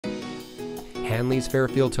Hanlees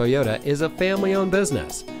Fairfield Toyota is a family-owned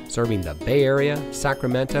business serving the Bay Area,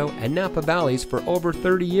 Sacramento, and Napa Valleys for over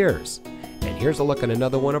 30 years. And here's a look at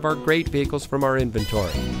another one of our great vehicles from our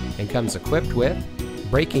inventory, and comes equipped with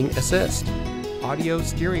braking assist, audio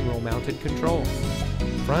steering wheel mounted controls,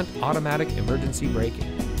 front automatic emergency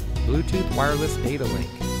braking, Bluetooth wireless data link,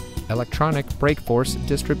 electronic brake force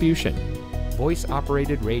distribution, voice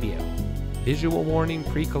operated radio, visual warning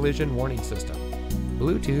pre-collision warning system,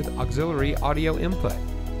 Bluetooth auxiliary audio input,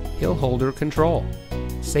 hill holder control,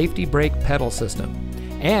 safety brake pedal system,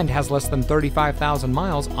 and has less than 35,000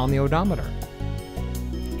 miles on the odometer.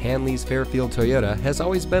 Hanlees Fairfield Toyota has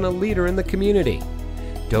always been a leader in the community,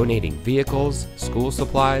 donating vehicles, school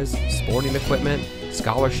supplies, sporting equipment,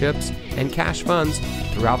 scholarships, and cash funds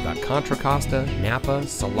throughout the Contra Costa, Napa,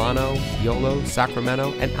 Solano, Yolo,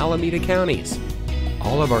 Sacramento, and Alameda counties.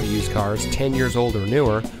 All of our used cars 10 years old or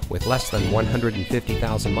newer with less than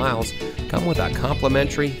 150,000 miles come with a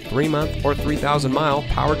complimentary 3-month or 3,000-mile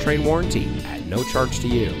powertrain warranty at no charge to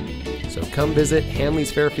you. So come visit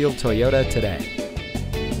Hanlees Fairfield Toyota today.